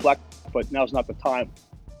and to reflect, but now's not the time.